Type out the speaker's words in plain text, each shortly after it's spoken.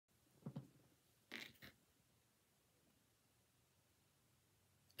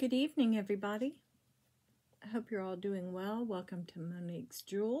Good evening, everybody. I hope you're all doing well. Welcome to Monique's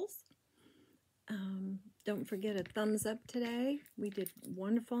Jewels. Don't forget a thumbs up today. We did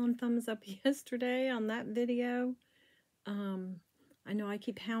wonderful on thumbs up yesterday on that video. I know I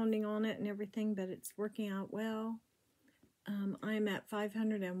keep hounding on it and everything, but it's working out well. I'm at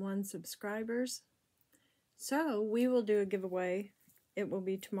 501 subscribers. So we will do a giveaway. It will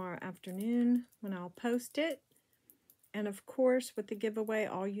be tomorrow afternoon when I'll post it. And of course, with the giveaway,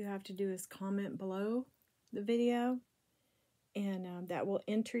 all you have to do is comment below the video, and that will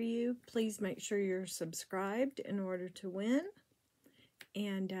enter you. Please make sure you're subscribed in order to win.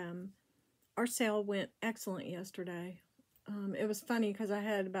 And our sale went excellent yesterday. It was funny because I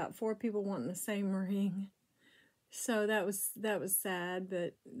had about 4 people wanting the same ring, so that was sad,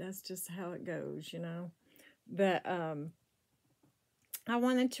 but that's just how it goes, you know. But I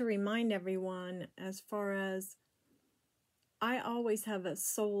wanted to remind everyone, as far as I always have a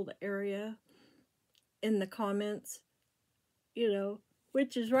sold area in the comments, you know,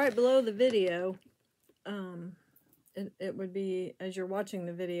 which is right below the video. It would be, as you're watching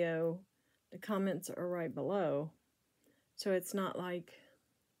the video, the comments are right below. So it's not like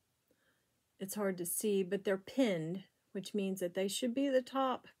it's hard to see, but they're pinned, which means that they should be the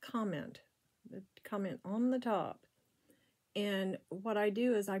top comment, the comment on the top. And what I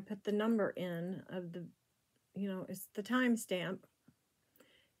do is I put the number in of the, you know, it's the timestamp,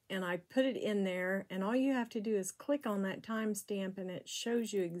 and I put it in there, and all you have to do is click on that timestamp, and it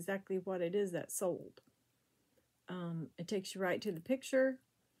shows you exactly what it is that's sold. It takes you right to the picture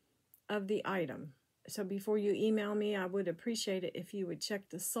of the item. So before you email me, I would appreciate it if you would check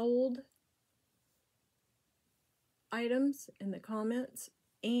the sold items in the comments.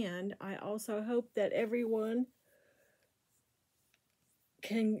 And I also hope that everyone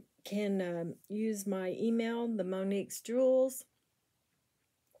can use my email, the Monique's Jewels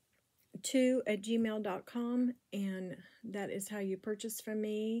 2@gmail.com, and that is how you purchase from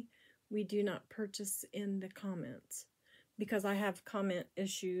me. We do not purchase in the comments because I have comment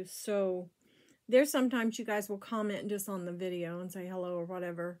issues. So there's sometimes you guys will comment just on the video and say hello or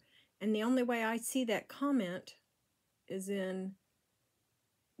whatever, and the only way I see that comment is in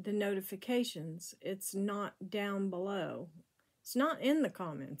the notifications. It's not down below. It's not in the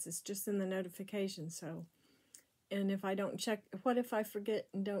comments, it's just in the notifications. So, and if I don't check, what if I forget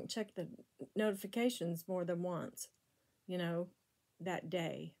and don't check the notifications more than once, you know, that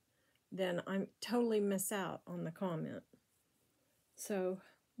day, then I totally miss out on the comment. So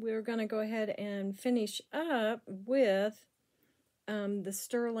we're going to go ahead and finish up with the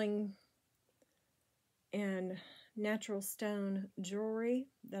sterling and natural stone jewelry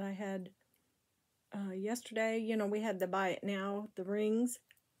that I had yesterday. You know, we had the buy it now, the rings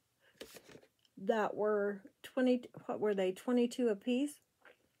that were 20, what were they, 22 a piece.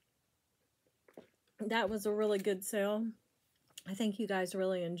 That was a really good sale. I think you guys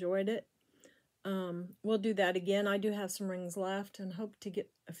really enjoyed it. We'll do that again. I do have some rings left and hope to get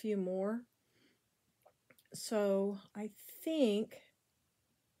a few more. So I think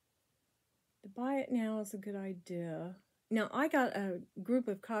the buy it now is a good idea. Now, I got a group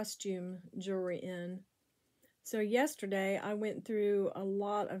of costume jewelry in. So yesterday, I went through a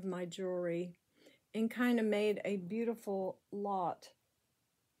lot of my jewelry and kind of made a beautiful lot.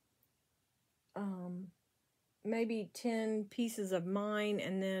 Maybe 10 pieces of mine,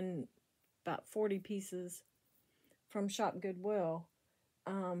 and then about 40 pieces from Shop Goodwill.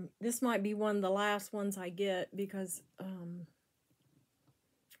 This might be one of the last ones I get because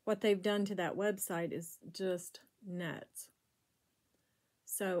what they've done to that website is just nuts.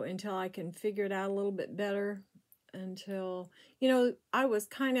 So until I can figure it out a little bit better, until, you know, I was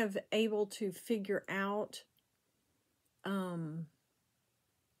kind of able to figure out the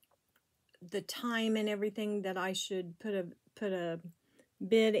time and everything that I should put a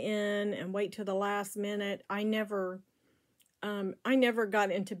bid in and wait till the last minute. I never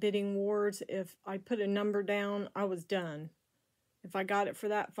got into bidding wars. If I put a number down, I was done. If I got it for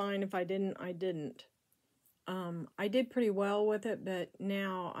that, fine. If I didn't, I didn't. I did pretty well with it, but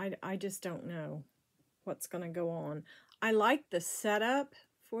now I just don't know what's going to go on. I like the setup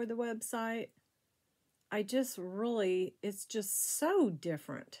for the website. I just really, it's just so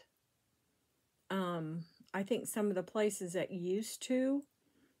different. I think some of the places that used to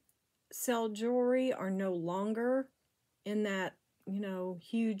sell jewelry are no longer in that, you know,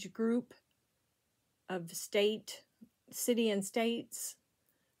 huge group of city and states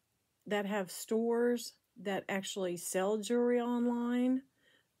that have stores that actually sell jewelry online.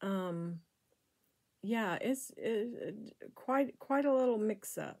 Yeah, it's quite a little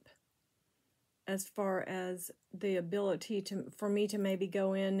mix-up. as far as the ability for me to maybe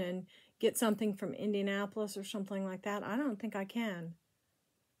go in and get something from Indianapolis or something like that. I don't think I can.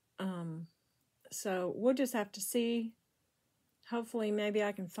 So we'll just have to see. Hopefully maybe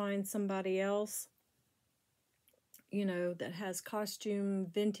I can find somebody else, you know, that has costume,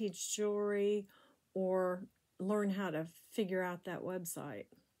 vintage jewelry, or learn how to figure out that website.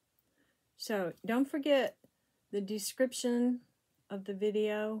 So don't forget the description of the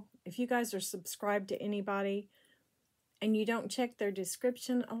video. If you guys are subscribed to anybody and you don't check their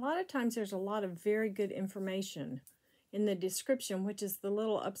description, a lot of times there's a lot of very good information in the description, which is the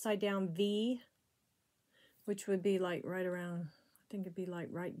little upside down V, which would be like right around, I think it'd be like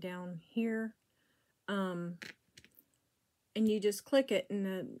right down here. And you just click it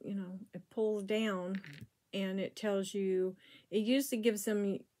and you know, it pulls down and it tells you, it usually gives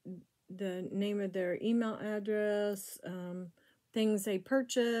them the name of their email address, things they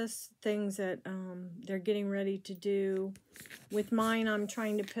purchase, things that they're getting ready to do. With mine, I'm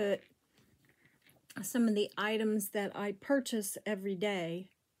trying to put some of the items that I purchase every day,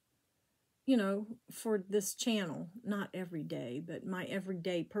 you know, for this channel. Not every day, but my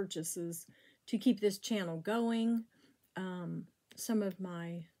everyday purchases to keep this channel going. Some of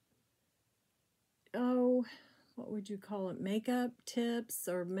my, what would you call it, makeup tips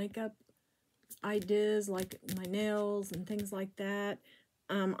or makeup ideas, like my nails and things like that.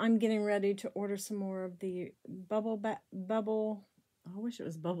 I'm getting ready to order some more of the bubble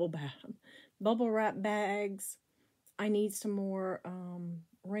wrap bags. I need some more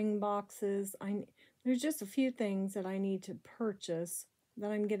ring boxes. There's just a few things that I need to purchase that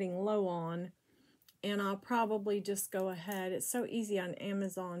I'm getting low on, and I'll probably just go ahead. It's so easy on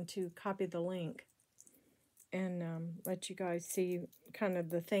Amazon to copy the link and let you guys see kind of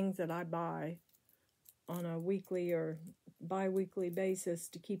the things that I buy on a weekly or bi-weekly basis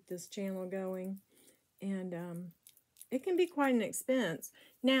to keep this channel going. And it can be quite an expense.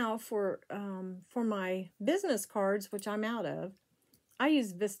 Now for my business cards, which I'm out of, I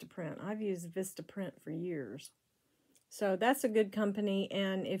use Vistaprint. I've used Vistaprint for years. So that's a good company,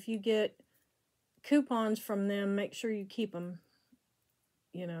 and if you get coupons from them, make sure you keep them.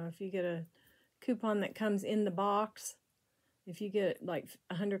 You know, if you get a coupon that comes in the box, if you get like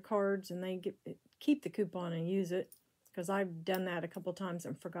 100 cards and they keep the coupon and use it, because I've done that a couple times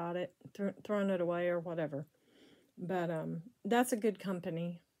and forgot it, thrown it away or whatever. But that's a good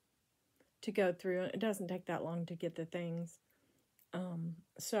company to go through. It doesn't take that long to get the things.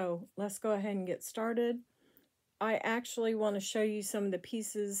 So let's go ahead and get started. I actually want to show you some of the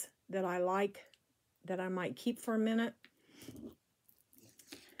pieces that I like that I might keep for a minute.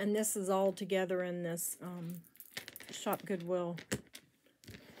 And this is all together in this Shop Goodwill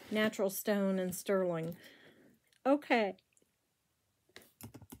natural stone and sterling. Okay,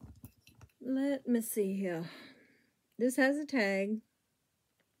 let me see here. This has a tag,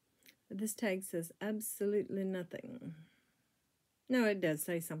 but this tag says absolutely nothing. No, it does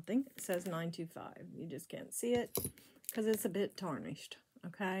say something. It says 925. You just can't see it because it's a bit tarnished,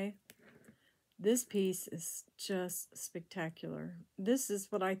 okay? This piece is just spectacular. This is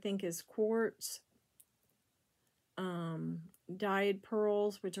what I think is quartz, dyed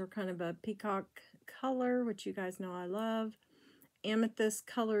pearls, which are kind of a peacock color, which you guys know I love. Amethyst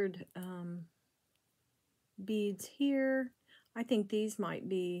colored beads here. I think these might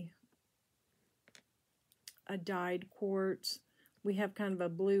be a dyed quartz. We have kind of a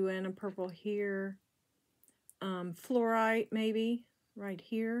blue and a purple here. Fluorite maybe right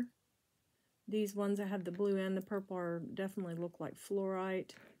here. These ones that have the blue and the purple are definitely look like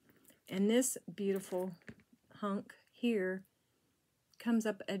fluorite. And this beautiful hunk here comes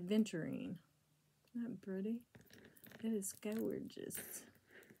up adventurine. Isn't that pretty? It is gorgeous.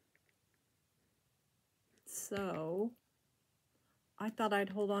 So I thought I'd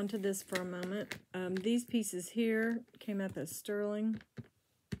hold on to this for a moment. These pieces here came up as sterling.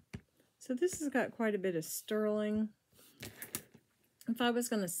 So this has got quite a bit of sterling. If I was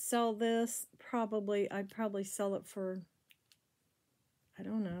going to sell this, I'd probably sell it for, I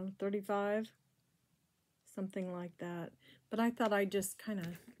don't know, 35, something like that. But I thought I'd just kind of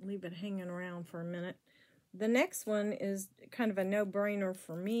leave it hanging around for a minute. The next one is kind of a no-brainer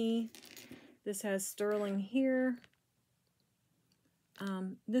for me. This has sterling here.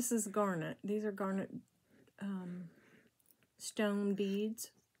 This is garnet. These are garnet stone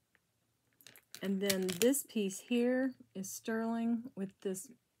beads. And then this piece here is sterling with this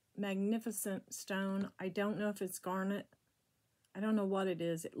magnificent stone. I don't know if it's garnet. I don't know what it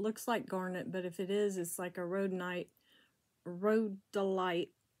is. It looks like garnet, but if it is, it's like a rhodonite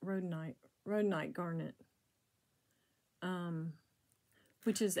garnet.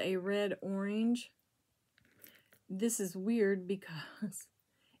 which is a red-orange. This is weird because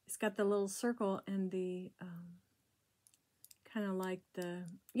it's got the little circle and the kind of like the,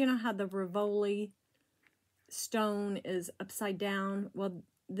 you know how the Rivoli stone is upside down? Well,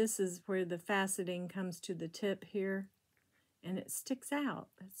 this is where the faceting comes to the tip here, and it sticks out.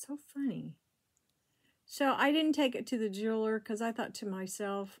 It's so funny. So I didn't take it to the jeweler because I thought to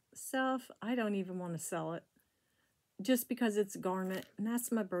myself, I don't even want to sell it just because it's garnet, and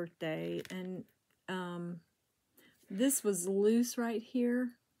that's my birthday. And this was loose right here.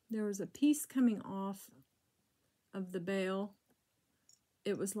 There was a piece coming off of the bail.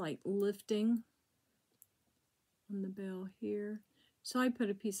 It was like lifting on the bail here. So I put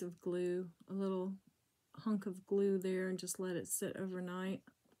a piece of glue, a little hunk of glue there, and just let it sit overnight.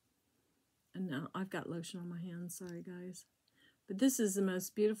 And now I've got lotion on my hands, sorry guys. But this is the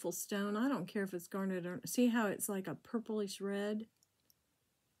most beautiful stone. I don't care if it's garnet or, see how it's like a purplish red?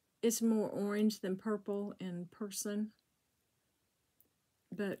 It's more orange than purple in person.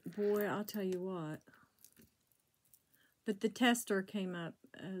 But boy, I'll tell you what. But the tester came up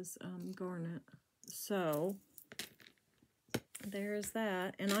as garnet. So there's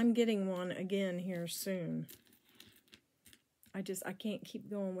that. And I'm getting one again here soon. I can't keep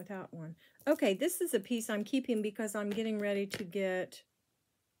going without one. Okay, this is a piece I'm keeping because I'm getting ready to get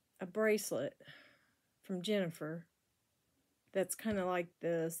a bracelet from Jennifer that's kind of like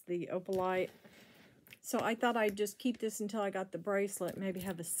this, the opalite. So I thought I'd just keep this until I got the bracelet, maybe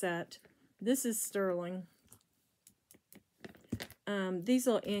have a set. This is sterling. These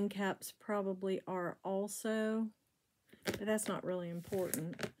little end caps probably are also, but that's not really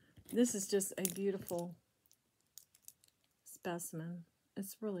important. This is just a beautiful specimen.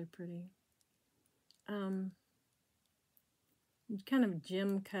 It's really pretty. Kind of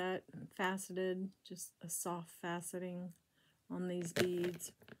gem cut, faceted, just a soft faceting on these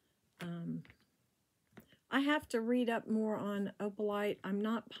beads. I have to read up more on opalite. I'm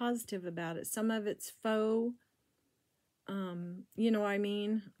not positive about it. Some of it's faux. You know what I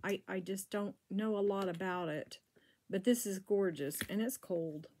mean? I just don't know a lot about it. But this is gorgeous, and it's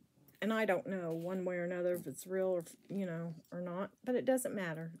cold. And I don't know one way or another if it's real or, you know, or not. But it doesn't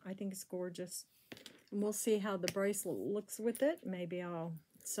matter. I think it's gorgeous. And we'll see how the bracelet looks with it. Maybe I'll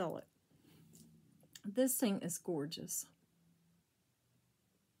sell it. This thing is gorgeous.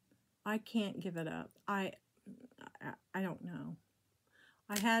 I can't give it up. I don't know.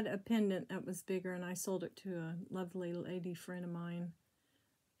 I had a pendant that was bigger, and I sold it to a lovely lady friend of mine.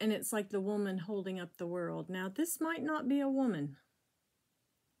 And it's like the woman holding up the world. Now, this might not be a woman.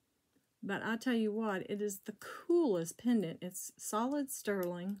 But I'll tell you what, it is the coolest pendant. It's solid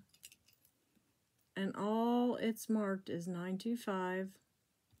sterling. And all it's marked is 925.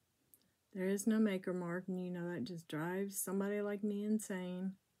 There is no maker mark, and you know that just drives somebody like me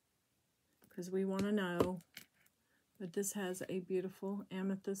insane. Because we want to know. But this has a beautiful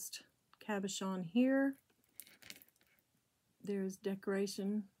amethyst cabochon here. There's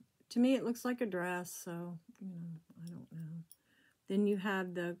decoration. To me, it looks like a dress, so, you know, I don't know. Then you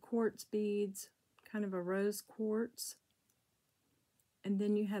have the quartz beads, kind of a rose quartz. And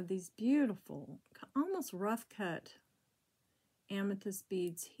then you have these beautiful, almost rough cut amethyst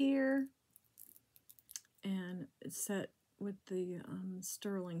beads here. And it's set with the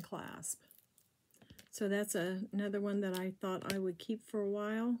sterling clasp. So that's another one that I thought I would keep for a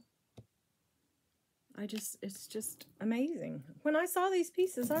while. It's just amazing. When I saw these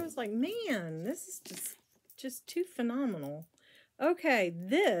pieces, I was like, man, this is just too phenomenal. Okay,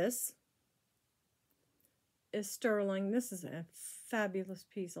 this is sterling. This is a fabulous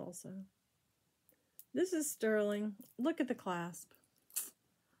piece also. This is sterling. Look at the clasp.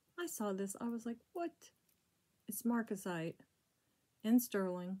 I saw this. I was like, what? It's marcasite and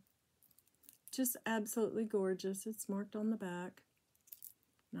sterling. Just absolutely gorgeous. It's marked on the back.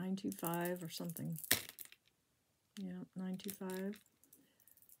 925 or something. Yeah, 925.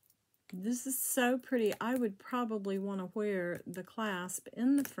 This is so pretty. I would probably want to wear the clasp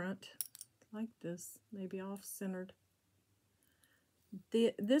in the front like this, maybe off-centered.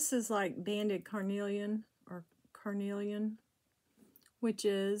 This is like banded carnelian or carnelian, which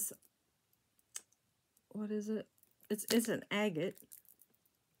is, what is it? It's an agate.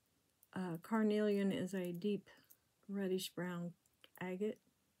 Carnelian is a deep reddish brown agate.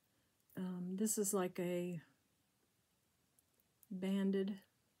 This is like a banded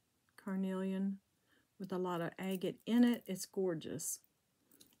carnelian with a lot of agate in it. It's gorgeous.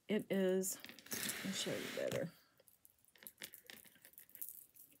 It is, I'll show you better.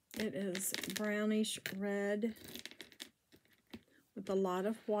 It is brownish red with a lot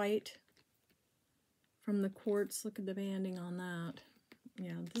of white from the quartz. Look at the banding on that.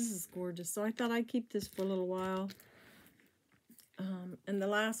 Yeah, this is gorgeous. So I thought I'd keep this for a little while. And the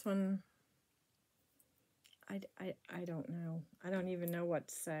last one, I don't know. I don't even know what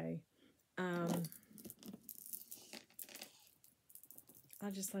to say. I'll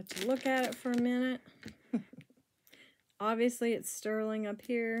just let you look at it for a minute. Obviously, it's sterling up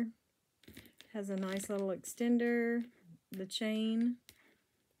here. Has a nice little extender. The chain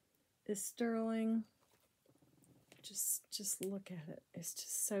is sterling. Just look at it. It's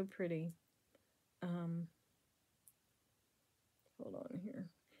just so pretty. Hold on here.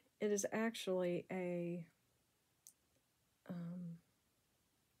 It is actually a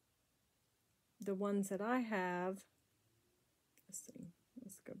the ones that I have. Let's see.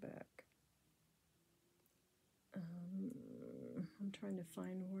 Let's go back. I'm trying to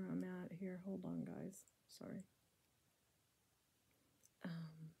find where I'm at here. Hold on, guys. Sorry.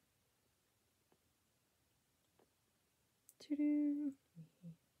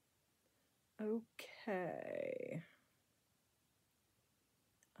 Okay.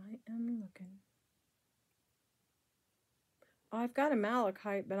 I am looking. Oh, I've got a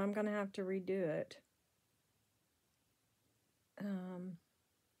malachite, but I'm going to have to redo it.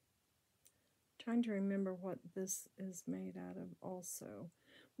 Trying to remember what this is made out of also.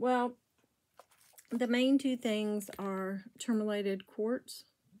 Well, the main two things are tourmalated quartz.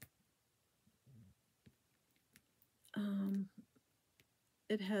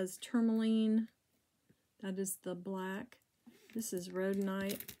 It has tourmaline, that is the black. This is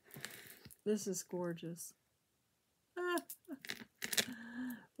rhodonite. This is gorgeous.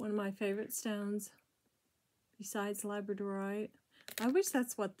 One of my favorite stones, besides labradorite. I wish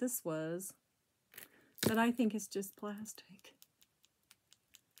that's what this was, but I think it's just plastic.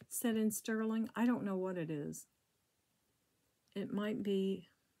 Set in sterling. I don't know what it is. It might be,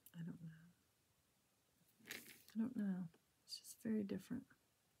 I don't know. It's just very different.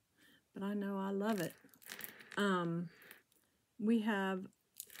 But I know I love it. We have,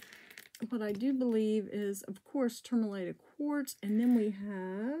 what I do believe is, of course, tourmalated quartz. And then we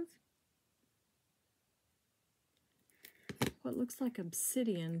have what looks like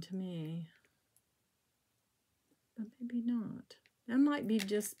obsidian to me. But maybe not. That might be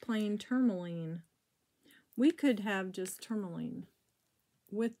just plain tourmaline. We could have just tourmaline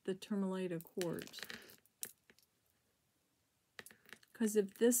with the tourmalated quartz. Because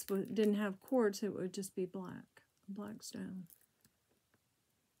if this didn't have quartz, it would just be black, a black stone.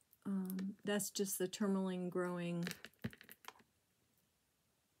 That's just the tourmaline growing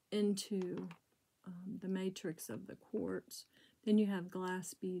into the matrix of the quartz. Then you have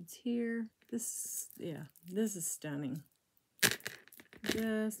glass beads here. This is stunning.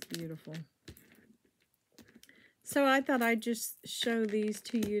 Just beautiful. So I thought I'd just show these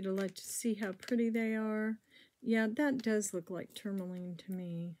to you to let you see how pretty they are. Yeah, that does look like tourmaline to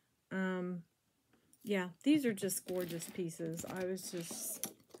me. Yeah, these are just gorgeous pieces. I was just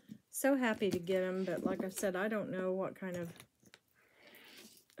so happy to get them, but like I said, I don't know what kind of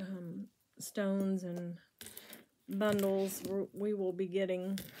stones and bundles we will be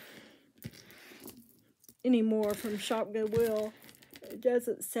getting any more from Shop Goodwill. It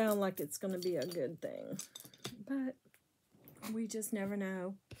doesn't sound like it's going to be a good thing, but we just never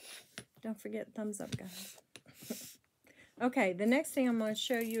know. Don't forget thumbs up, guys. Okay, the next thing I'm going to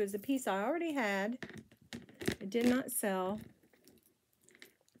show you is a piece I already had. It did not sell.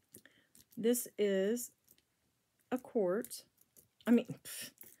 This is a quartz. I mean,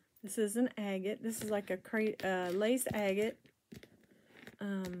 this is an agate. This is like a lace agate.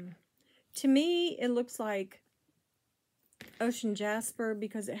 To me, it looks like ocean jasper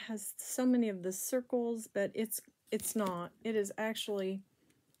because it has so many of the circles, but it's not. It is actually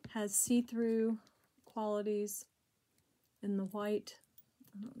has see-through qualities in the white.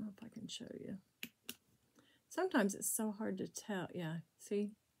 I don't know if I can show you. Sometimes it's so hard to tell. Yeah,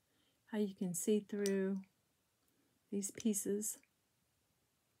 see how you can see through these pieces.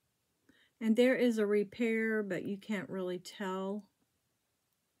 And there is a repair, but you can't really tell.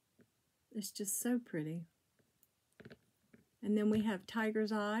 It's just so pretty. And then we have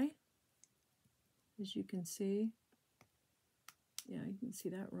tiger's eye, as you can see. Yeah, you can see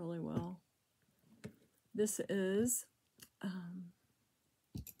that really well. This is,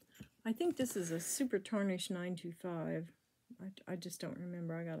 I think this is a super tarnished 925. I just don't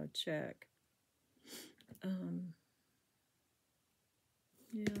remember. I gotta check.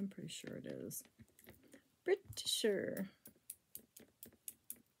 Yeah, I'm pretty sure it is. Pretty sure.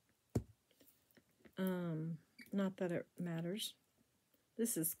 Not that it matters.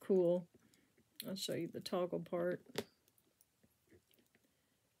 This is cool. I'll show you the toggle part.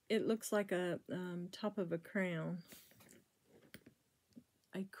 It looks like a top of a crown.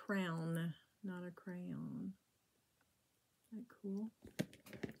 a crown, not a crayon. Isn't that cool?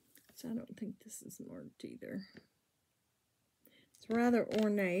 So I don't think this is marked either. It's rather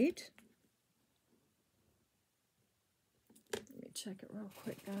ornate. Let me check it real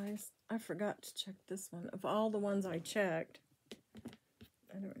quick, guys. I forgot to check this one. Of all the ones I checked,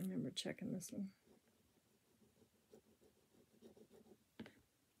 I don't remember checking this one.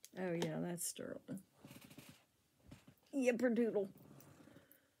 Oh yeah, that's sterling. Yipperdoodle.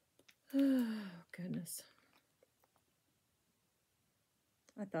 Oh, goodness.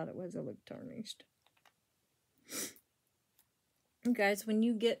 I thought it was. It looked tarnished. Guys, when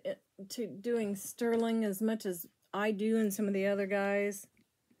you get to doing sterling as much as I do and some of the other guys,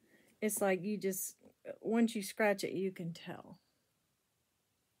 it's like you just, once you scratch it, you can tell.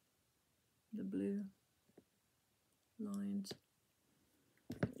 The blue lines.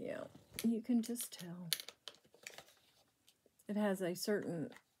 Yeah, you can just tell. It has a certain,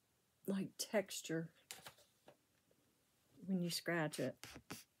 like, texture when you scratch it.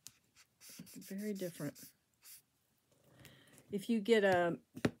 It's very different. If you get a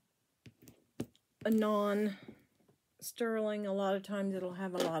non-sterling, a lot of times it'll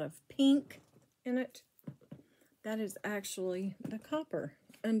have a lot of pink in it. That is actually the copper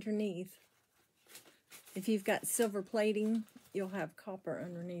underneath. If you've got silver plating, you'll have copper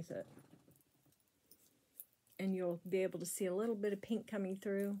underneath it. And you'll be able to see a little bit of pink coming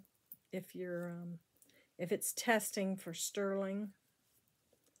through if you're, if it's testing for sterling.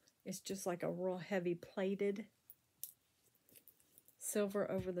 It's just like a real heavy plated silver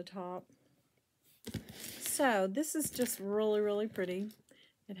over the top. So this is just really, really pretty.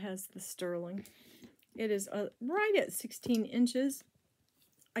 It has the sterling. It is right at 16 inches.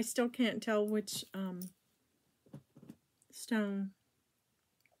 I still can't tell which stone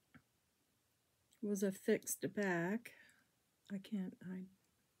was affixed back. I can't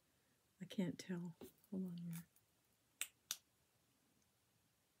tell. Hold on here.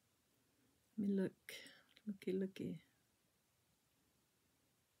 Let me look. Looky.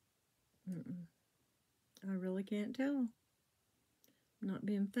 I really can't tell. I'm not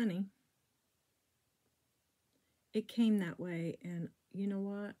being funny. It came that way, and you know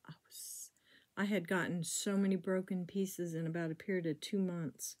what? I had gotten so many broken pieces in about a period of 2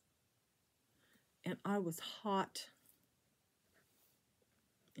 months. And I was hot.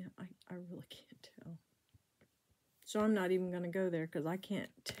 Yeah, I really can't tell. So I'm not even going to go there because I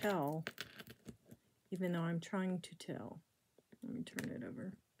can't tell, even though I'm trying to tell. Let me turn it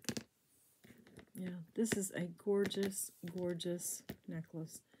over. Yeah, this is a gorgeous, gorgeous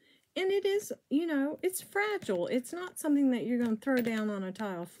necklace. And it is, you know, it's fragile. It's not something that you're going to throw down on a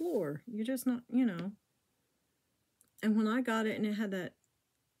tile floor. You're just not, you know. And when I got it and it had that,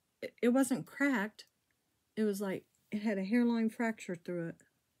 it wasn't cracked. It was like, it had a hairline fracture through it.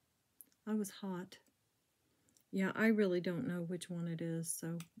 I was hot. Yeah, I really don't know which one it is,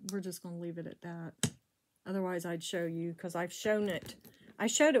 so we're just going to leave it at that. Otherwise, I'd show you, because I've shown it. I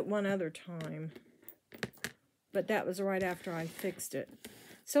showed it one other time, but that was right after I fixed it.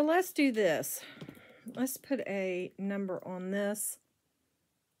 So let's do this. Let's put a number on this.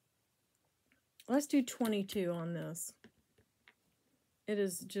 Let's do 22 on this. It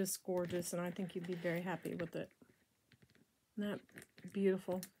is just gorgeous, and I think you'd be very happy with it. Isn't that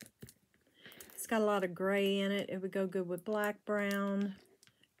beautiful? It's got a lot of gray in it. It would go good with black, brown,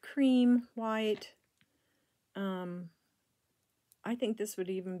 cream, white. I think this would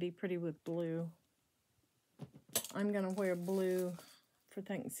even be pretty with blue. I'm going to wear blue for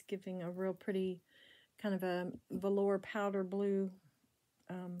Thanksgiving, a real pretty kind of a velour powder blue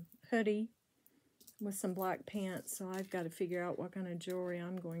hoodie with some black pants. So I've got to figure out what kind of jewelry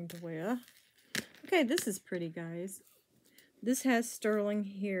I'm going to wear. Okay, this is pretty, guys. This has sterling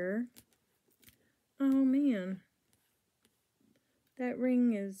here. Oh, man. That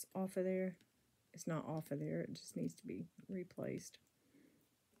ring is off of there. It's not off of there. It just needs to be replaced.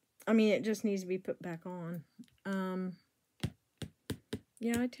 I mean, it just needs to be put back on.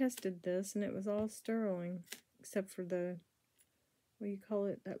 Yeah, I tested this, and it was all sterling, except for the, what do you call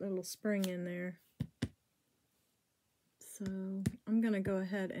it, that little spring in there. So I'm going to go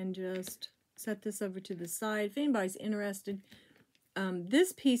ahead and just set this over to the side. If anybody's interested,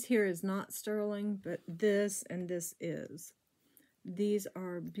 this piece here is not sterling, but this and this is. These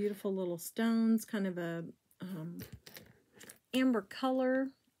are beautiful little stones, kind of a amber color.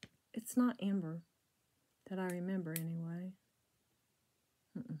 It's not amber that I remember anyway.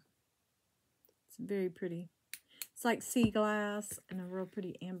 It's very pretty. It's like sea glass and a real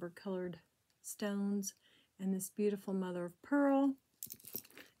pretty amber colored stones and this beautiful mother of pearl.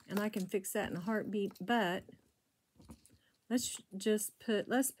 And I can fix that in a heartbeat, but Let's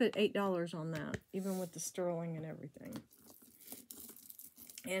put $8 on that, even with the sterling and everything.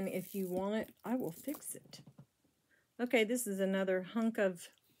 And if you want it, I will fix it. Okay, this is another hunk of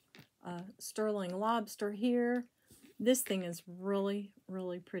sterling lobster here. This thing is really,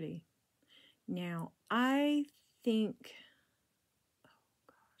 really pretty. Now, I think, oh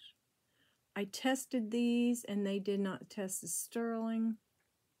gosh, I tested these and they did not test the sterling.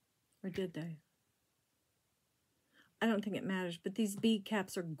 Or did they? I don't think it matters, but these bead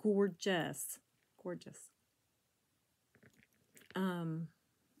caps are gorgeous. Gorgeous.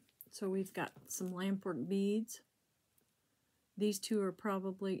 So we've got some lampwork beads. These two are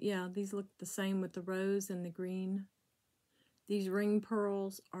probably, yeah, these look the same with the rose and the green. These ring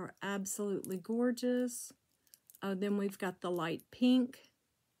pearls are absolutely gorgeous. Then we've got the light pink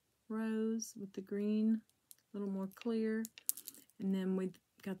rose with the green, a little more clear. And then we've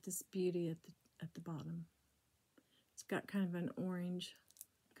got this beauty at the bottom. It's got kind of an orange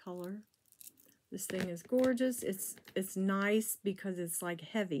color. This thing is gorgeous. It's nice because it's like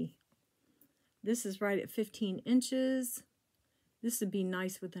heavy. This is right at 15 inches. This would be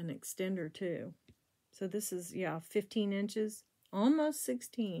nice with an extender too. So this is, yeah, 15 inches, almost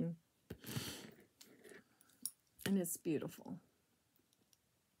 16. And it's beautiful.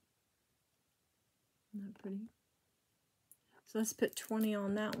 Isn't that pretty? So let's put 20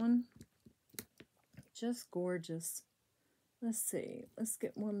 on that one. Just gorgeous. Let's see. Let's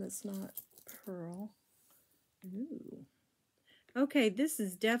get one that's not pearl. Ooh. Okay, this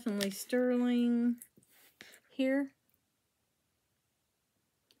is definitely sterling here.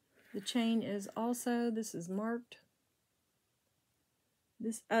 The chain is also, this is marked.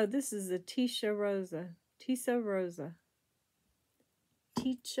 This is a Tisa Rosa. Tisa Rosa.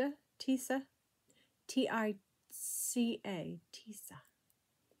 Tisa. T-I-C-A. Tisa.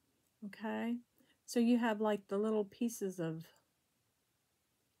 Okay. So you have like the little pieces of,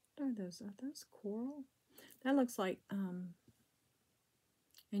 what are those? Are those coral? That looks like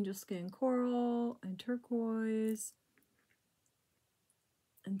angel skin coral and turquoise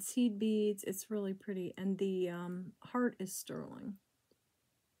and seed beads. It's really pretty. And the heart is sterling.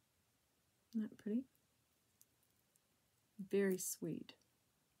 Isn't that pretty? Very sweet.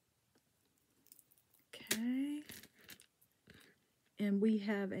 Okay. And we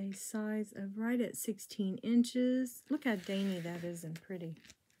have a size of right at 16 inches. Look how dainty that is and pretty.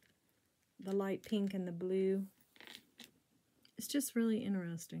 The light pink and the blue. It's just really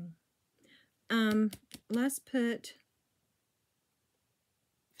interesting. Let's put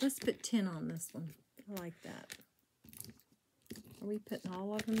 10 on this one. I like that. Are we putting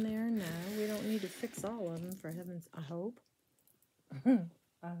all of them there? No, we don't need to fix all of them, for heaven's, I hope. I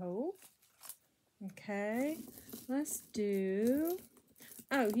hope. Okay, let's do,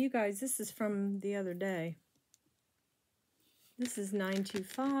 oh, you guys, this is from the other day. This is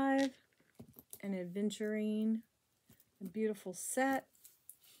 925, an Adventurine, a beautiful set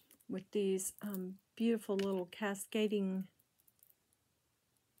with these beautiful little cascading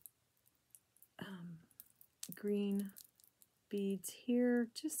green beads here.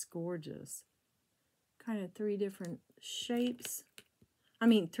 Just gorgeous. Kind of 3 different shapes. I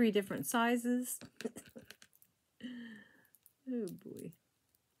mean, 3 different sizes. Oh boy.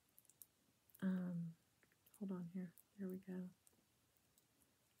 Hold on here. There we go.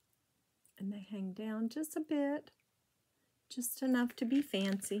 And they hang down just a bit. Just enough to be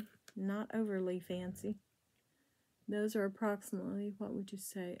fancy. Not overly fancy. Those are approximately, what would you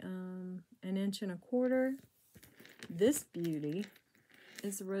say, 1.25 inches. This beauty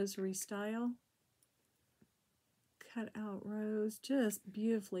is a rosary style. Cut out rose, just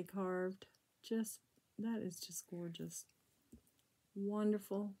beautifully carved. That is just gorgeous.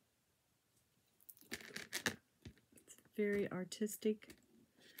 Wonderful. It's very artistic.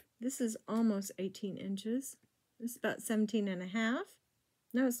 This is almost 18 inches. This is about 17.5.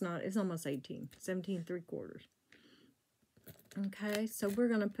 No, it's not. It's almost 18. 17.75. Okay, so we're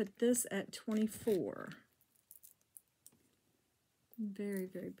going to put this at 24. Very,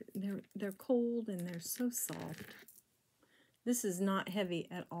 very, they're cold and they're so soft. This is not heavy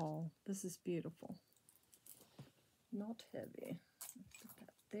at all. This is beautiful. Not heavy. Put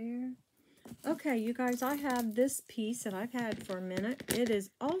that there. Okay, you guys, I have this piece that I've had for a minute. It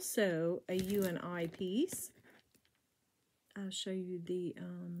is also a U&I piece. I'll show you the,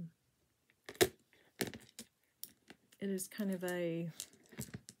 it is kind of a,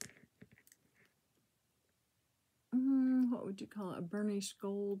 what would you call it? A burnished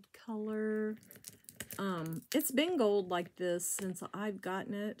gold color. It's been gold like this since I've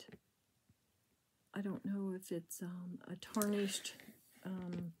gotten it. I don't know if it's a tarnished,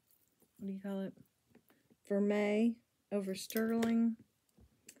 what do you call it? Vermeil. over sterling.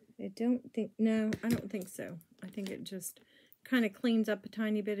 I don't think, no, I don't think so. I think it just kind of cleans up a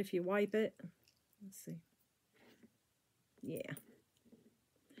tiny bit if you wipe it. Let's see. Yeah.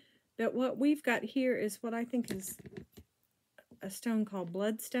 But what we've got here is what I think is a stone called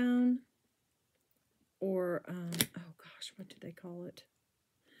bloodstone. Or, oh gosh, what do they call it?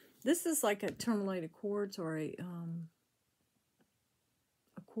 This is like a tourmalated quartz or a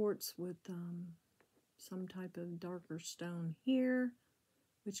quartz with some type of darker stone here,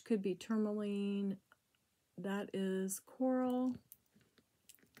 which could be tourmaline. That is coral.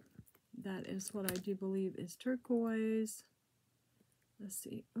 That is what I do believe is turquoise. Let's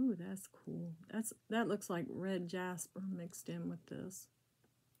see. Oh, that's cool. That looks like red jasper mixed in with this.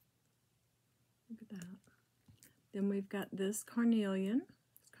 Look at that. Then we've got this carnelian.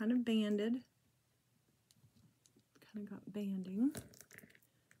 It's kind of banded. Kind of got banding.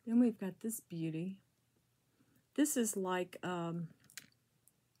 Then we've got this beauty. This is like, oh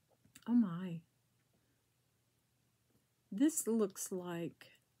my. This looks like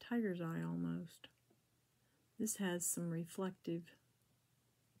tiger's eye almost. This has some reflective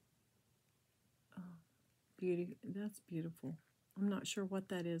beauty. That's beautiful. I'm not sure what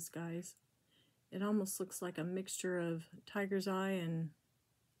that is, guys. It almost looks like a mixture of tiger's eye and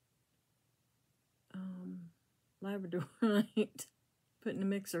labradorite put in a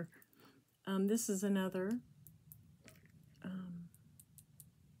mixer. This is another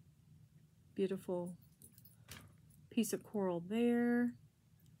beautiful piece of coral there.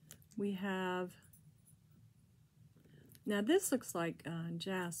 We have, now this looks like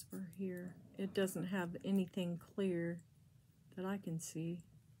jasper here. It doesn't have anything clear that I can see.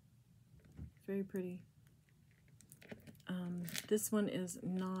 Very pretty. This one is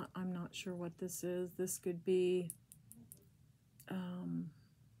not, I'm not sure what this is. This could be,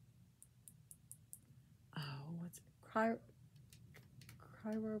 what's it?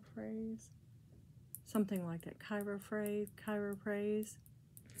 Chiroprase? Something like that. Chiroprase.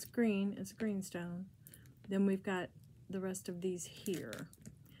 It's green. It's a green stone. Then we've got the rest of these here.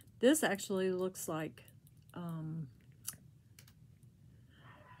 This actually looks like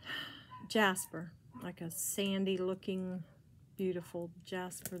jasper, like a sandy looking beautiful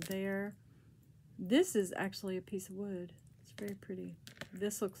jasper there. This is actually a piece of wood. It's very pretty.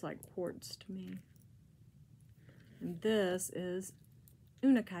 This looks like quartz to me. And this is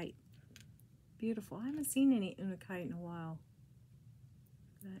unakite. Beautiful. I haven't seen any unakite in a while.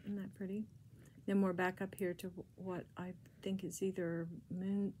 Isn't that pretty? Then we're back up here to what I think is either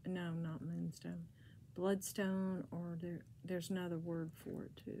not moonstone, bloodstone, or there's another word for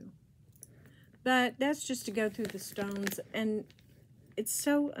it too. But that's just to go through the stones, and it's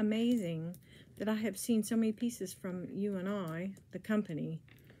so amazing that I have seen so many pieces from You and I, the company,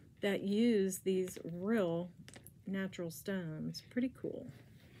 that use these real natural stones. Pretty cool.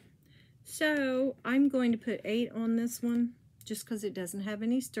 So I'm going to put 8 on this one, just because it doesn't have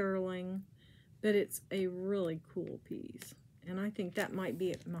any sterling, but it's a really cool piece. And I think that might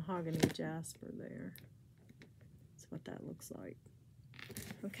be a mahogany jasper there. That's what that looks like.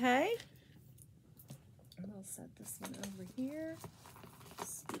 Okay. I'll set this one over here.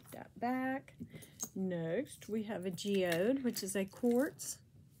 Scoot that back. Next, we have a geode, which is a quartz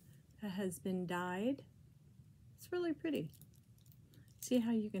that has been dyed. It's really pretty. See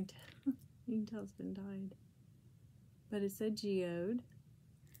how you can tell? You can tell it's been dyed. But it's a geode.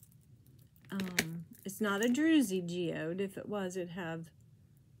 It's not a druzy geode. If it was, it'd have.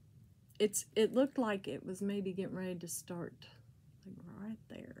 It looked like it was maybe getting ready to start, like right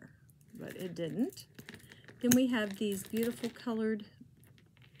there, but it didn't. Then we have these beautiful colored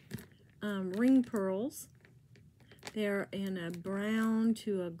ring pearls. They're in a brown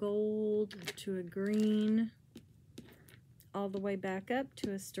to a gold to a green, all the way back up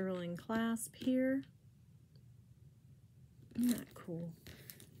to a sterling clasp here. Isn't that cool?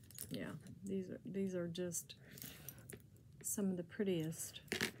 Yeah, these are just some of the prettiest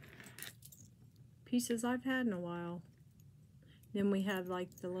pieces I've had in a while. Then we have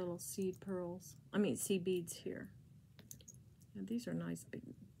like the little seed pearls. I mean seed beads here. And these are nice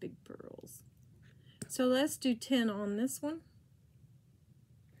big pearls. So let's do 10 on this one.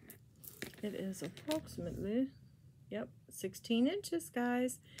 It is approximately, yep, 16 inches,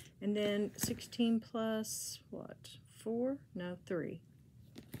 guys. And then 16 plus what? 4? No, 3.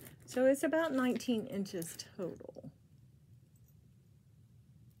 So it's about 19 inches total.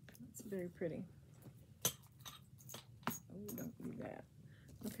 That's very pretty. Oh, don't do that.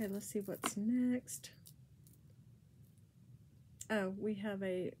 Okay, let's see what's next. Oh, we have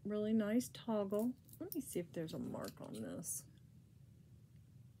a really nice toggle. Let me see if there's a mark on this.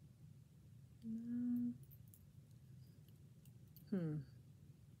 No.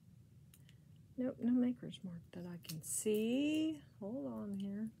 Nope, no maker's mark that I can see. Hold on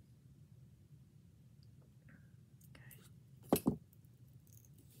here. Okay.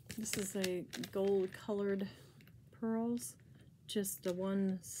 This is a gold colored pearls. Just the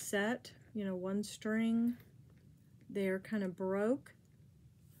one set, you know, one string. They're kind of baroque,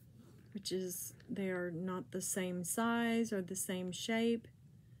 which is they are not the same size or the same shape.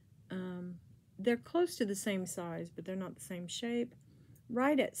 They're close to the same size, but they're not the same shape.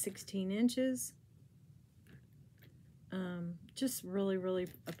 Right at 16 inches. Just really, really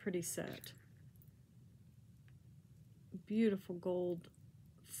a pretty set. Beautiful gold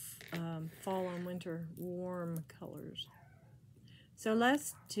fall and winter warm colors. So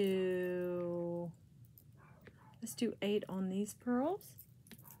let's do 8 on these pearls.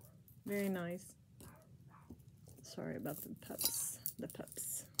 Very nice. Sorry about the pups.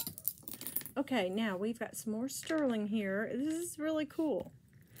 Okay, now we've got some more sterling here. This is really cool.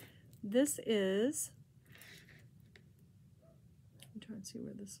 This is, I'm trying to see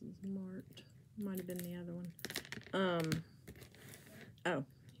where this was marked. Might have been the other one. Oh,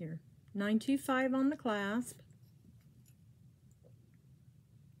 here. 925 on the clasp.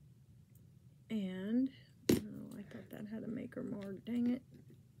 And, oh, I thought that had a maker mark. Dang it.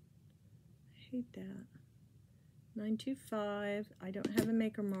 I hate that. 925. I don't have a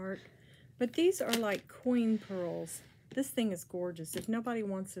maker mark. But these are like coin pearls. This thing is gorgeous. If nobody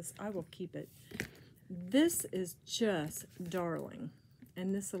wants this, I will keep it. This is just darling.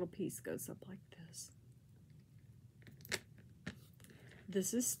 And this little piece goes up like this.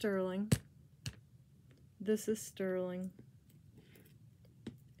 This is sterling. This is sterling.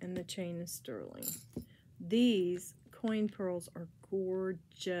 And the chain is sterling. These coin pearls are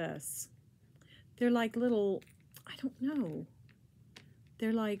gorgeous. They're like little, I don't know.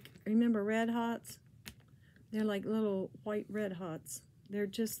 They're like, remember Red Hots? They're like little white Red Hots. They're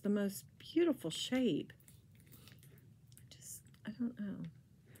just the most beautiful shape. I don't know.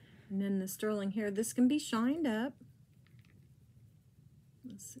 And then the sterling here. This can be shined up.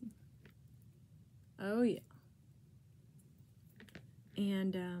 Let's see. Oh, yeah.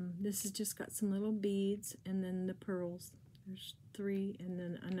 And this has just got some little beads and then the pearls. There's 3 and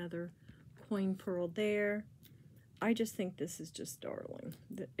then another coin pearl there. I just think this is just darling.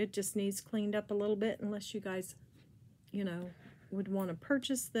 It just needs cleaned up a little bit unless you guys, you know, would want to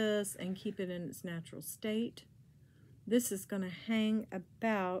purchase this and keep it in its natural state. This is going to hang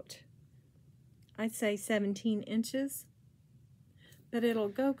about, I'd say 17 inches. But it'll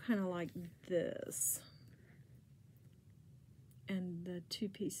go kind of like this. And the 2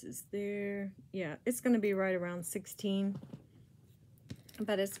 pieces there. Yeah, it's going to be right around 16.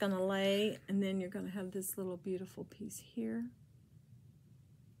 But it's going to lay, and then you're going to have this little beautiful piece here.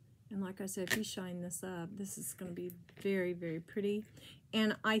 And like I said, if you shine this up, this is going to be very, very pretty.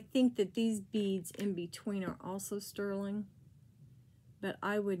 And I think that these beads in between are also sterling. But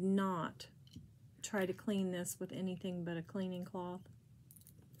I would not try to clean this with anything but a cleaning cloth.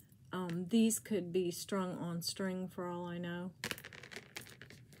 These could be strung on string for all I know.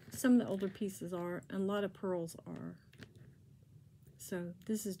 Some of the older pieces are, and a lot of pearls are. So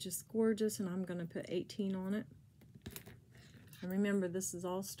this is just gorgeous, and I'm going to put 18 on it. And remember, this is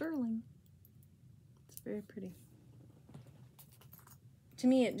all sterling. It's very pretty. To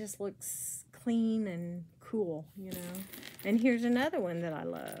me, it just looks clean and cool, you know. And here's another one that I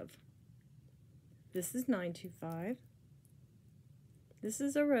love. This is 925. This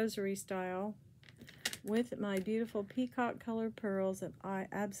is a rosary style with my beautiful peacock colored pearls that I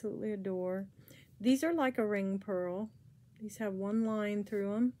absolutely adore. These are like a ring pearl. These have one line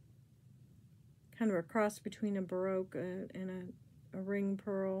through them. Kind of a cross between a baroque and a ring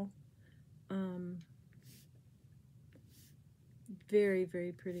pearl. Very,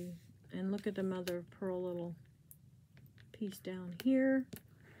 very pretty. And look at the mother of pearl little piece down here.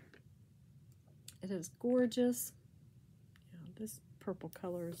 It is gorgeous. Yeah, this purple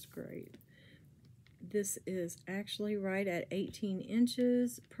color is great. This is actually right at 18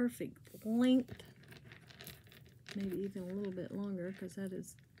 inches. Perfect length. Maybe even a little bit longer because that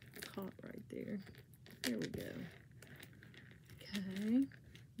is caught right there. There we go. Okay.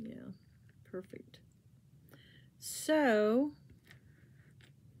 Yeah. Perfect. So,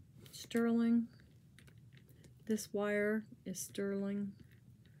 sterling. This wire is sterling.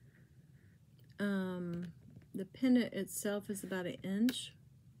 The pendant itself is about 1 inch.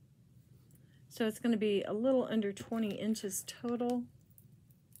 So it's going to be a little under 20 inches total.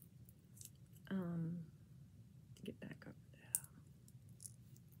 Get back up there.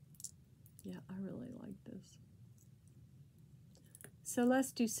 Yeah, I really like this. So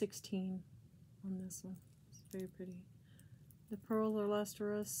let's do 16 on this one. It's very pretty. The pearls are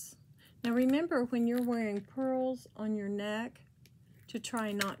lustrous. Now remember, when you're wearing pearls on your neck, to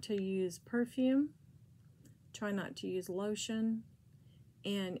try not to use perfume, try not to use lotion,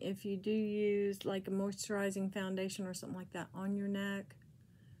 and if you do use like a moisturizing foundation or something like that on your neck,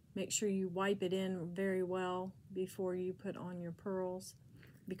 make sure you wipe it in very well before you put on your pearls,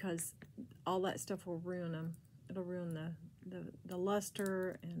 because all that stuff will ruin them. It'll ruin the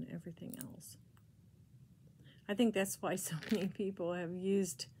luster and everything else. I think that's why so many people have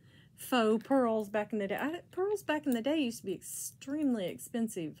used faux pearls back in the day. Pearls back in the day used to be extremely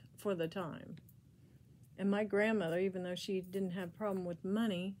expensive for the time. And my grandmother, even though she didn't have a problem with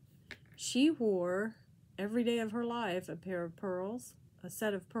money, she wore every day of her life a pair of pearls, a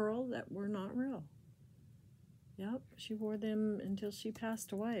set of pearls that were not real. Yep, she wore them until she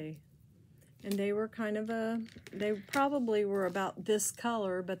passed away. And they were kind of they probably were about this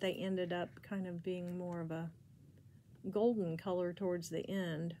color, but they ended up kind of being more of a golden color towards the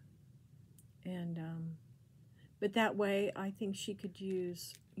end. And but that way I think she could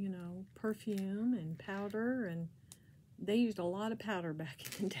use, you know, perfume and powder, and they used a lot of powder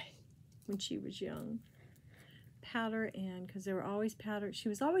back in the day when she was young. Powder, and because they were always powdered, she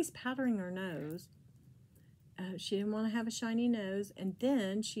was always powdering her nose. She didn't want to have a shiny nose, and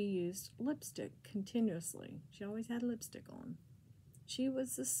then she used lipstick continuously. She always had lipstick on. She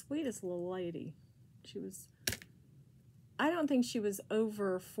was the sweetest little lady. She was, I don't think she was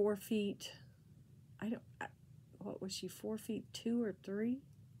over 4 feet. What was she, 4 feet 2 or 3?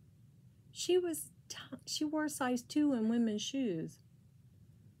 She wore a size 2 in women's shoes.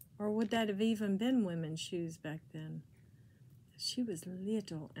 Or would that have even been women's shoes back then? She was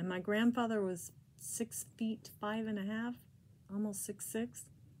little. And my grandfather was 6 feet 5.5, almost 6'6".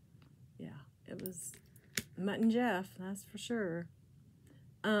 Yeah, it was Mutt and Jeff, that's for sure.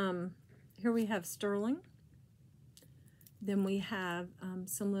 Here we have sterling. Then we have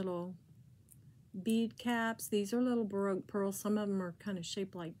some little bead caps. These are little Baroque pearls. Some of them are kind of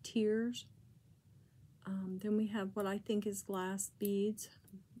shaped like tears. Then we have what I think is glass beads,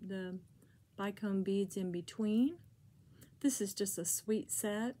 the bicone beads in between. This is just a sweet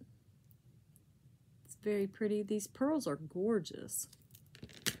set. It's very pretty. These pearls are gorgeous.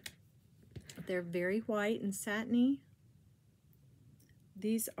 They're very white and satiny.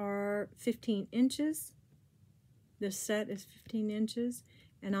 These are 15 inches. This set is 15 inches,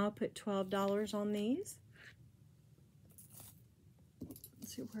 and I'll put $12 on these.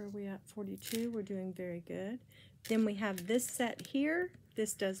 Let's see, where are we at? 42. We're doing very good. Then we have this set here.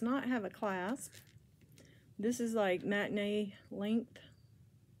 This does not have a clasp. This is like matinee length,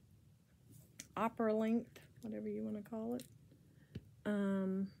 opera length, whatever you want to call it.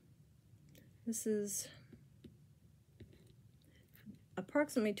 This is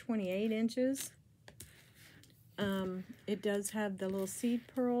approximately 28 inches. It does have the little seed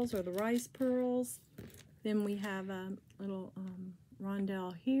pearls or the rice pearls. Then we have a little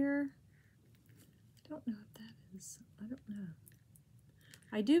rondelle here. I don't know what that is. I don't know.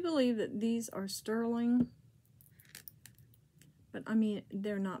 I do believe that these are sterling, but I mean,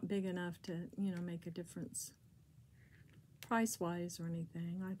 they're not big enough to, you know, make a difference price-wise or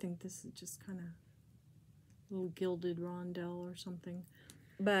anything. I think this is just kind of a little gilded rondelle or something.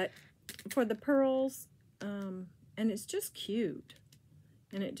 But for the pearls, and it's just cute,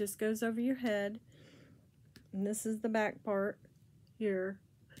 and it just goes over your head, and this is the back part here,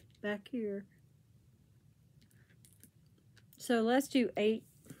 back here. So let's do 8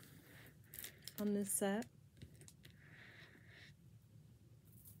 on this set.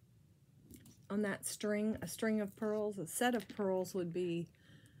 On that string, a string of pearls, a set of pearls would be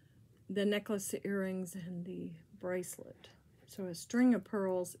the necklace, the earrings, and the bracelet. So a string of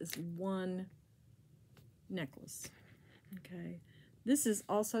pearls is one necklace. Okay, this is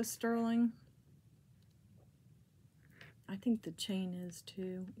also sterling. I think the chain is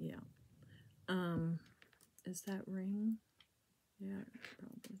too. Yeah. Is that ring? Yeah,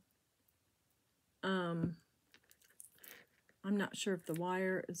 probably. I'm not sure if the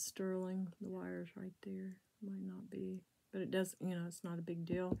wire is sterling. The wire's right there. Might not be, but it does, you know, it's not a big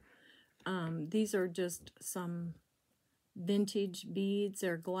deal. These are just some vintage beads.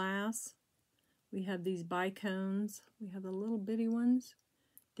 They're glass. We have these bicones. We have the little bitty ones.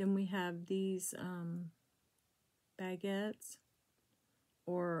 Then we have these baguettes,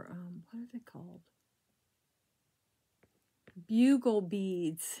 or what are they called? Bugle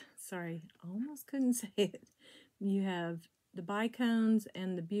beads. Sorry, I almost couldn't say it. You have the bicones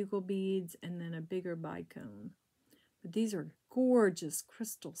and the bugle beads, and then a bigger bicone. But these are gorgeous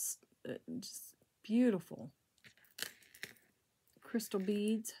crystals, just beautiful crystal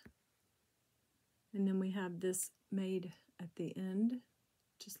beads. And then we have this made at the end,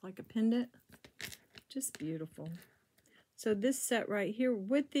 just like a pendant. Just beautiful. So this set right here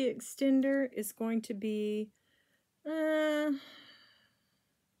with the extender is going to be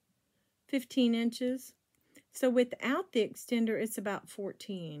 15 inches. So without the extender, it's about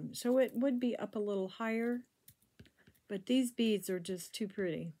 14. So it would be up a little higher, but these beads are just too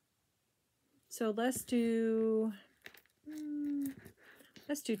pretty. So let's do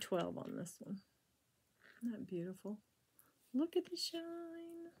 12 on this one. Isn't that beautiful? Look at the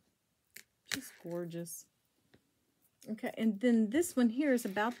shine. Just gorgeous. Okay, and then this one here is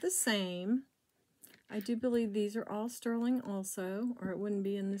about the same. I do believe these are all sterling also, or it wouldn't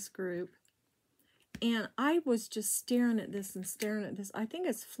be in this group. And I was just staring at this and staring at this. I think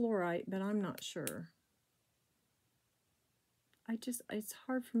it's fluorite, but I'm not sure. It's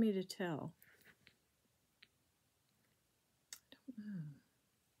hard for me to tell. I don't know.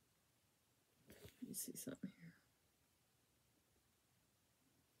 Let me see something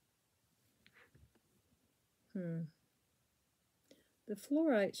here. The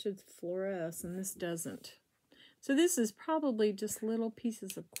fluorite should fluoresce, and this doesn't. So this is probably just little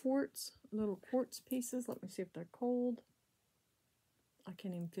pieces of quartz, little quartz pieces. Let me see if they're cold. I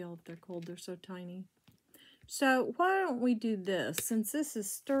can't even feel if they're cold. They're so tiny. So why don't we do this? Since this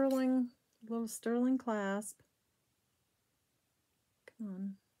is sterling, little sterling clasp. Come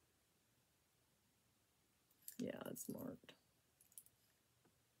on. Yeah, it's marked.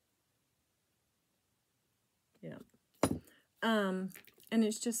 Yeah. And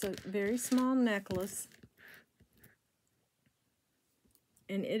it's just a very small necklace.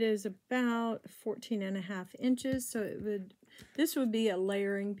 And it is about 14.5 inches. So this would be a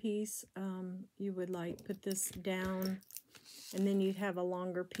layering piece. You would like put this down, and then you'd have a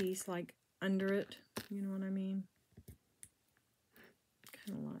longer piece like under it. You know what I mean?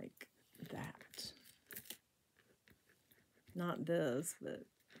 Kind of like that. Not this, but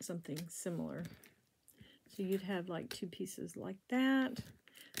something similar. So you'd have like two pieces like that.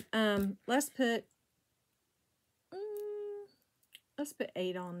 Let's put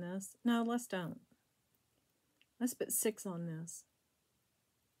 8 on this. No, let's don't. Let's put 6 on this.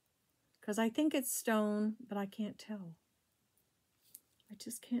 Because I think it's stone, but I can't tell. I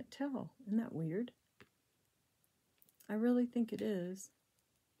just can't tell. Isn't that weird? I really think it is.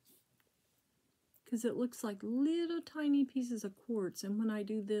 Because it looks like little tiny pieces of quartz. And when I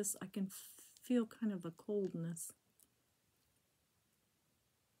do this, I can feel kind of a coldness.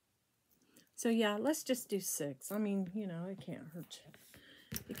 So yeah, let's just do 6. I mean, you know, it can't hurt you.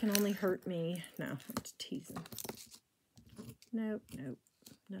 It can only hurt me. No, I'm just teasing. Nope, nope.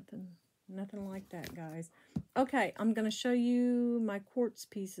 Nothing like that, guys. Okay, I'm going to show you my quartz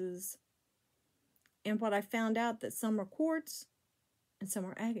pieces. And what I found out that some are quartz and some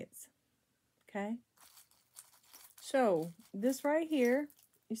are agates. Okay? So, this right here,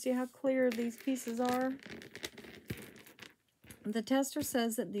 you see how clear these pieces are? The tester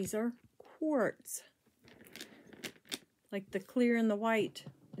says that these are quartz. Like the clear and the white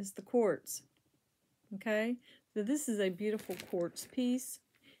is the quartz. Okay? So this is a beautiful quartz piece.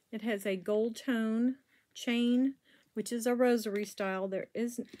 It has a gold tone chain, which is a rosary style. There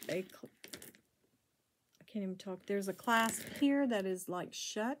isn't a, I can't even talk. There's a clasp here that is like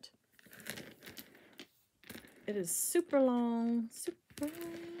shut. It is super long, super long.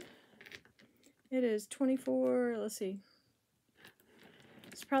 It is 24, let's see.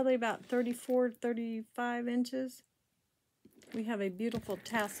 It's probably about 34, 35 inches. We have a beautiful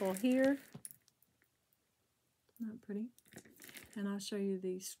tassel here. Not pretty. And I'll show you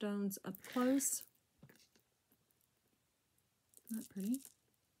these stones up close. Not pretty.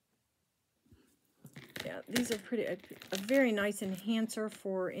 Yeah, these are pretty. A very nice enhancer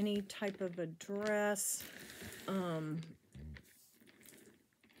for any type of a dress.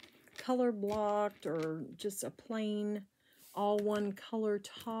 Color blocked or just a plain all one color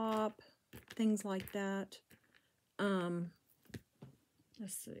top. Things like that.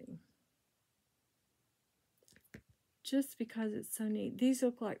 Let's see. Just because it's so neat. These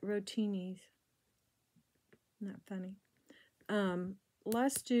look like rotinis. Isn't that funny?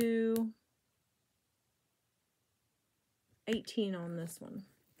 Let's do 18 on this one.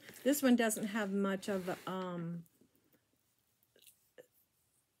 This one doesn't have much of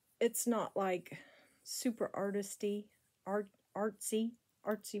it's not like super artsy, fartsy,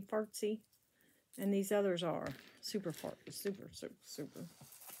 and these others are super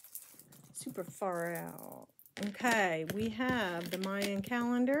far out. Okay, we have the Mayan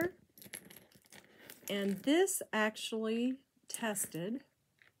calendar, and this actually tested.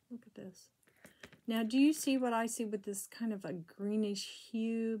 Look at this. Now, do you see what I see with this kind of a greenish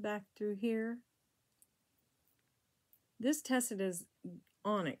hue back through here? This tested as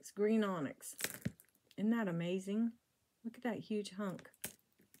onyx, green onyx. Isn't that amazing? Look at that huge hunk.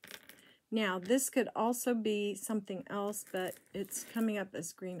 Now, this could also be something else, but it's coming up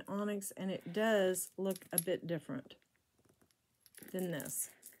as green onyx, and it does look a bit different than this,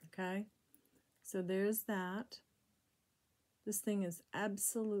 okay? So there's that. This thing is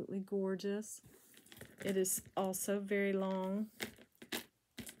absolutely gorgeous. It is also very long.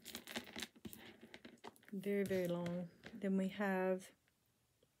 Very, very long. Then we have,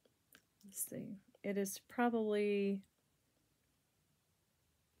 let's see, it is probably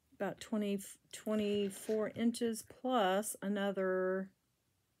about 24 inches plus another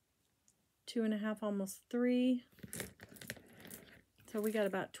 2.5, almost 3. So we got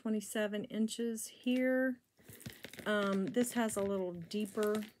about 27 inches here. This has a little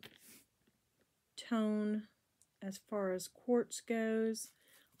deeper tone as far as quartz goes.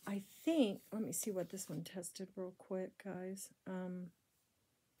 I think, let me see what this one tested real quick, guys. Let's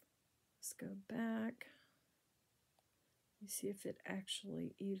go back. Let me see if it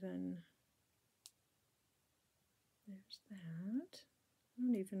actually even, there's that. I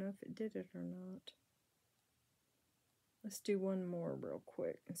don't even know if it did it or not. Let's do one more real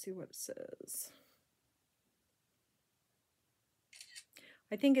quick and see what it says.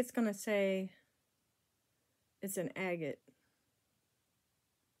 I think it's going to say it's an agate.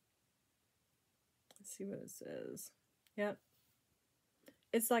 Let's see what it says. Yep.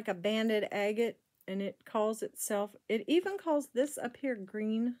 It's like a banded agate, and it calls itself, it even calls this up here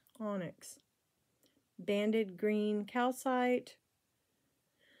green onyx. Banded green calcite.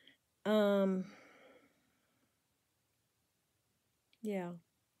 Yeah.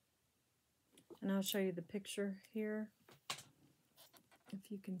 And I'll show you the picture here,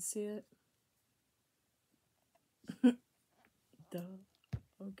 if you can see it. Duh.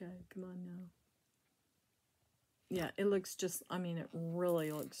 Okay, come on now. Yeah, it looks just, I mean, it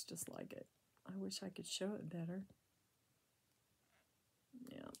really looks just like it. I wish I could show it better.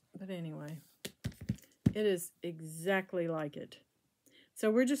 Yeah, but anyway, it is exactly like it.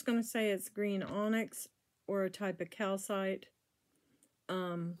 So we're just going to say it's green onyx or a type of calcite.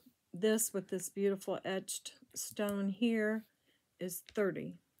 This with this beautiful etched stone here is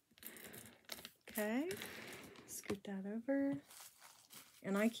 30. Okay, scoot that over.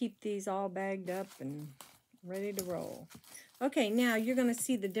 And I keep these all bagged up and ready to roll. Okay, now you're going to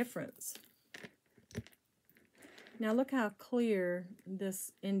see the difference. Now look how clear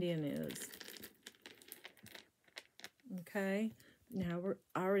this Indian is. Okay, now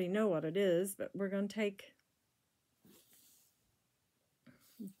I already know what it is, but we're going to take,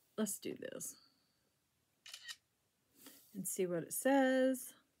 let's do this and see what it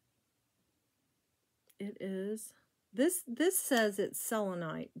says. It is, this says it's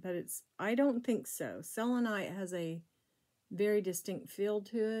selenite, but it's, I don't think so. Selenite has a very distinct feel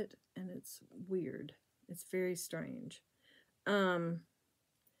to it, and it's weird. It's very strange.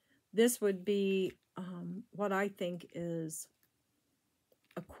 This would be what I think is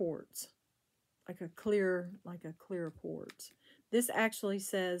a quartz, like a clear quartz. This actually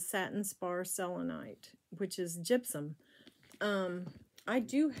says satin spar selenite, which is gypsum. I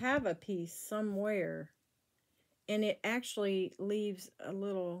do have a piece somewhere, and it actually leaves a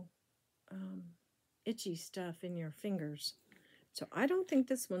little itchy stuff in your fingers. So I don't think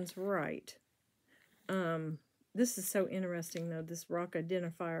this one's right. This is so interesting, though. This rock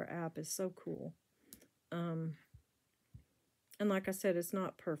identifier app is so cool. And like I said, it's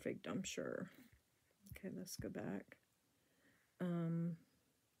not perfect, I'm sure. Okay, let's go back.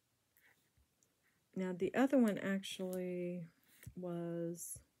 Now, the other one actually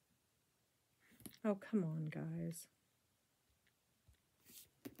was... Oh, come on, guys.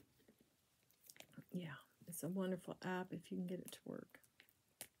 Yeah, it's a wonderful app if you can get it to work.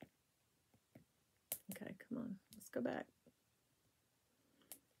 Okay, come on. Let's go back.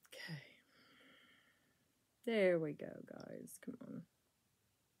 Okay. There we go, guys. Come on.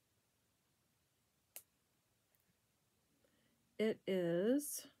 It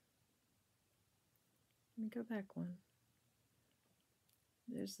is... Let me go back one.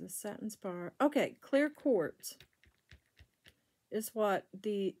 There's the satin spar. Okay, clear quartz is what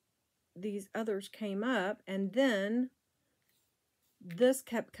these others came up, and then this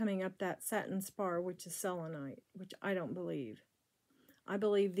kept coming up, that satin spar, which is selenite, which I don't believe. I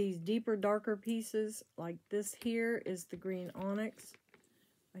believe these deeper, darker pieces, like this here, is the green onyx.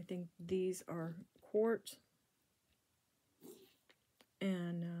 I think these are quartz.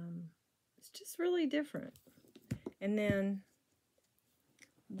 And it's just really different. And then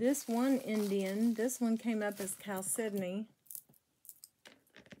this one Indian, this one came up as chalcedony,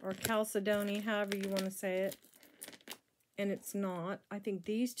 or chalcedony, however you want to say it. and it's not. I think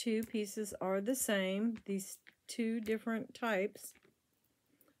these two pieces are the same. These two different types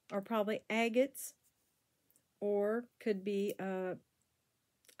are probably agates, or could be the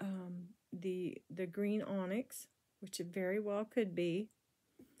green onyx, which it very well could be.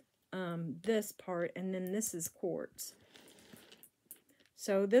 This part, and then this is quartz.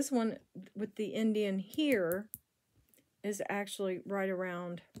 So this one with the Indian here is actually right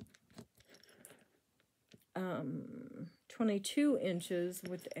around 22 inches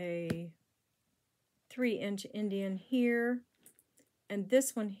with a 3-inch Indian here. And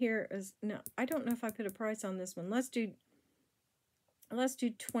this one here is, no, I don't know if I put a price on this one. Let's do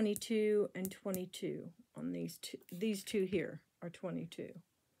 22 and 22 on these two. These two here are 22.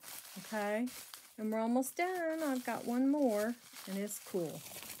 Okay, and we're almost done. I've got one more, and it's cool.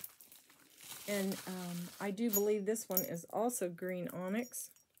 And I do believe this one is also green onyx.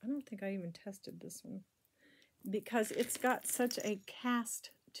 I don't think I even tested this one, because it's got such a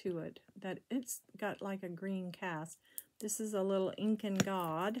cast to it that it's got like a green cast. This is a little Incan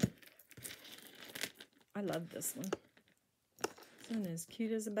god. I love this one. This one is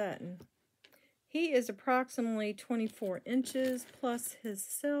cute as a button. He is approximately 24 inches plus his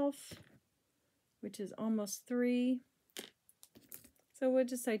self, which is almost 3. So we'll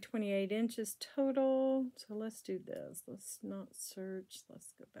just say 28 inches total. So let's do this. Let's not search.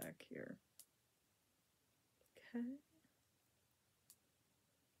 Let's go back here. Okay.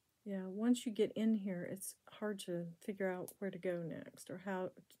 Yeah, once you get in here, it's hard to figure out where to go next, or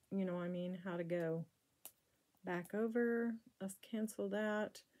how, you know what I mean, how to go back over. Let's cancel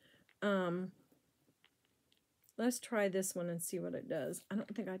that. Let's try this one and see what it does. I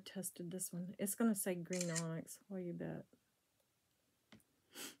don't think I tested this one. It's going to say green onyx. Well, you bet.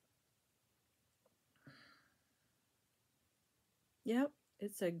 Yep,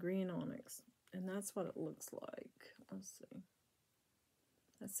 it's a green onyx. And that's what it looks like. Let's see.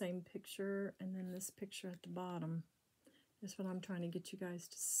 That same picture, and then this picture at the bottom is what I'm trying to get you guys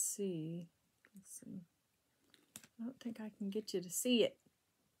to see. Let's see. I don't think I can get you to see it.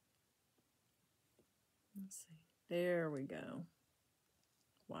 Let's see. There we go.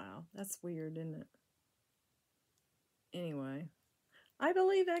 Wow, that's weird, isn't it? Anyway, I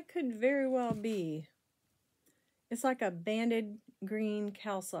believe that could very well be. It's like a banded green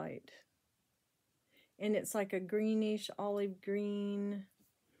calcite. And it's like a greenish olive green.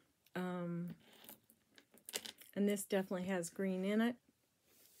 And this definitely has green in it.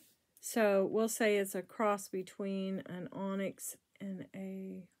 So we'll say it's a cross between an onyx and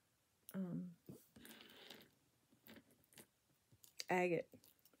a agate,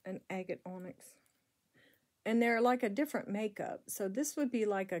 an agate onyx. And they're like a different makeup. So this would be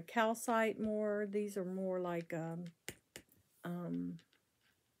like a calcite more. These are more like oh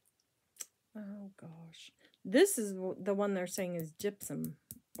gosh. This is the one they're saying is gypsum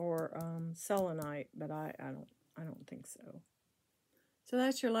or selenite, but I don't think so. So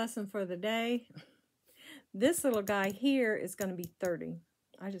that's your lesson for the day. This little guy here is going to be 30.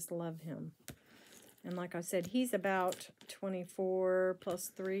 I just love him. And like I said, he's about 24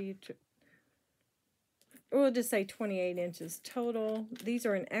 plus 3. We'll just say 28 inches total. These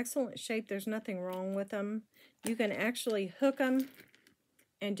are in excellent shape. There's nothing wrong with them. You can actually hook them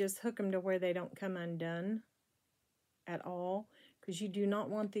and just hook them to where they don't come undone at all, because you do not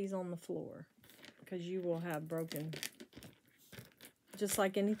want these on the floor, because you will have broken. Just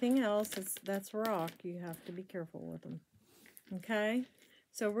like anything else, that's rock. You have to be careful with them. Okay?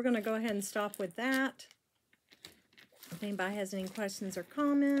 So we're going to go ahead and stop with that. If anybody has any questions or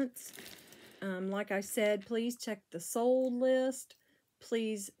comments, like I said, please check the sold list.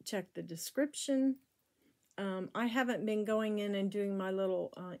 Please check the description. I haven't been going in and doing my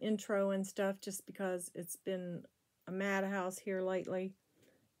little intro and stuff just because it's been a madhouse here lately.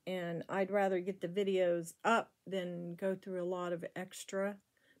 And I'd rather get the videos up than go through a lot of extra.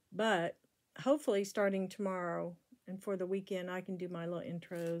 But hopefully starting tomorrow and for the weekend, I can do my little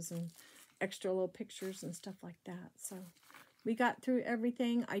intros and extra little pictures and stuff like that. So we got through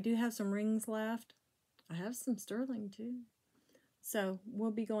everything. I do have some rings left. I have some sterling too. So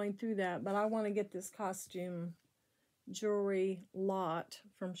we'll be going through that. But I want to get this costume jewelry lot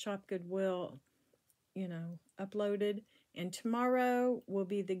from Shop Goodwill, you know, uploaded. And tomorrow will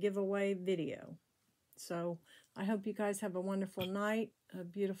be the giveaway video. So I hope you guys have a wonderful night, a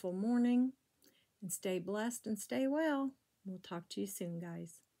beautiful morning, and stay blessed and stay well. We'll talk to you soon,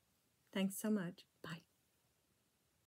 guys. Thanks so much.